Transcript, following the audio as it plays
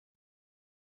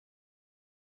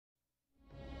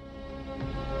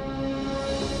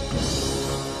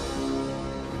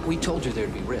We told you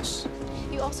there'd be risks.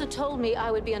 You also told me I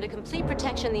would be under complete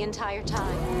protection the entire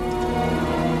time.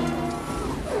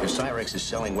 Your Cyrex is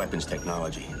selling weapons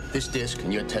technology. This disc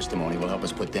and your testimony will help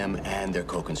us put them and their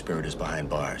co-conspirators behind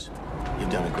bars. You've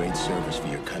done a great service for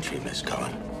your country, Miss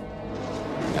Cullen.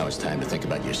 Now it's time to think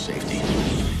about your safety.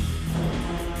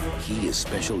 He is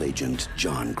Special Agent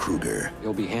John Kruger.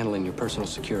 You'll be handling your personal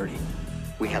security.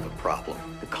 We have a problem.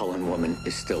 The Cullen woman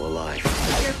is still alive.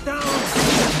 Get down!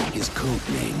 His code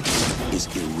name is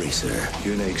Eraser.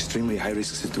 You're in an extremely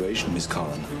high-risk situation, Miss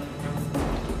Cullen.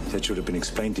 That should have been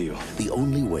explained to you. The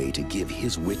only way to give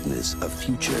his witness a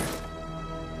future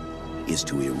is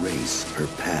to erase her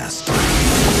past.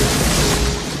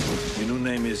 Your new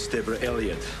name is Deborah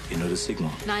Elliott. You know the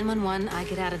signal. 911, I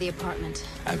get out of the apartment.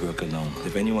 I work alone.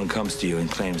 If anyone comes to you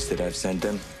and claims that I've sent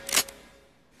them,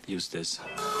 use this.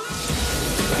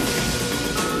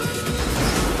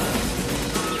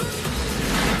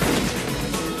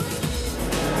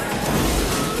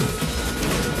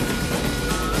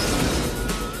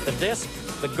 The disc,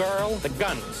 the girl, the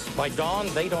guns. By dawn,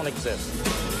 they don't exist.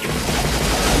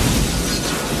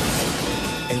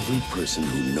 Every person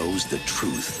who knows the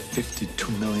truth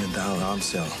 $52 million arms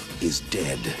sale is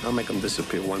dead. I'll make them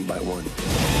disappear one by one.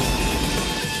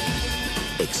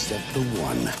 Except the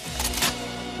one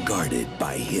guarded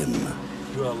by him.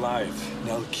 You're alive,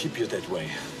 and I'll keep you that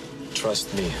way.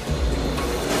 Trust me.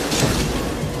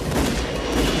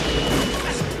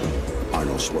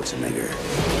 Arnold Schwarzenegger.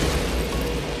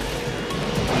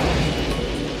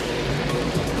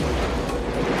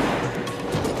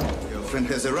 Your friend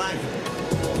has arrived.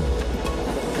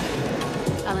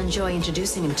 I'll enjoy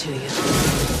introducing him to you.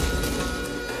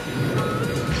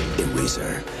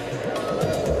 Eraser.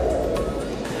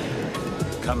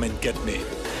 Come and get me.